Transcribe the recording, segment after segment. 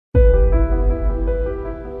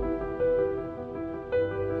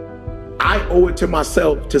owe it to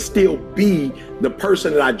myself to still be the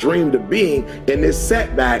person that I dreamed of being, and this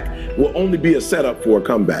setback will only be a setup for a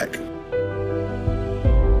comeback.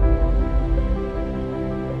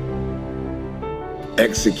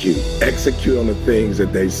 Execute. Execute on the things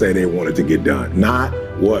that they say they wanted to get done. Not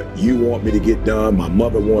what you want me to get done, my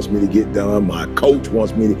mother wants me to get done, my coach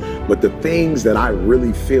wants me to, but the things that I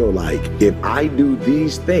really feel like if I do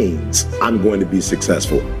these things, I'm going to be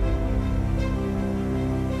successful.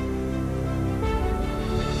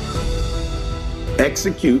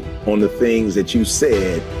 Execute on the things that you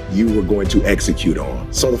said you were going to execute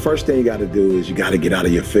on. So the first thing you got to do is you got to get out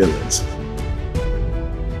of your feelings.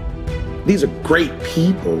 These are great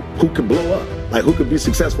people who could blow up, like who could be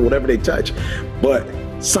successful, whatever they touch. But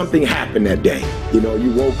something happened that day. You know,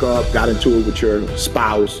 you woke up, got into it with your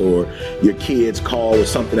spouse or your kids called or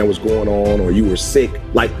something that was going on, or you were sick.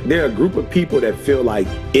 Like, there are a group of people that feel like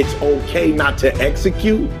it's okay not to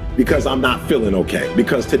execute because I'm not feeling okay,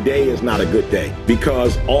 because today is not a good day,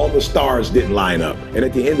 because all the stars didn't line up. And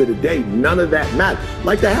at the end of the day, none of that matters.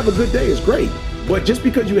 Like, to have a good day is great. But just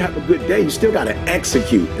because you have a good day, you still got to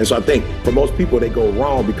execute. And so I think for most people, they go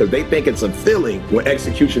wrong because they think it's a feeling when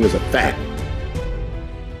execution is a fact.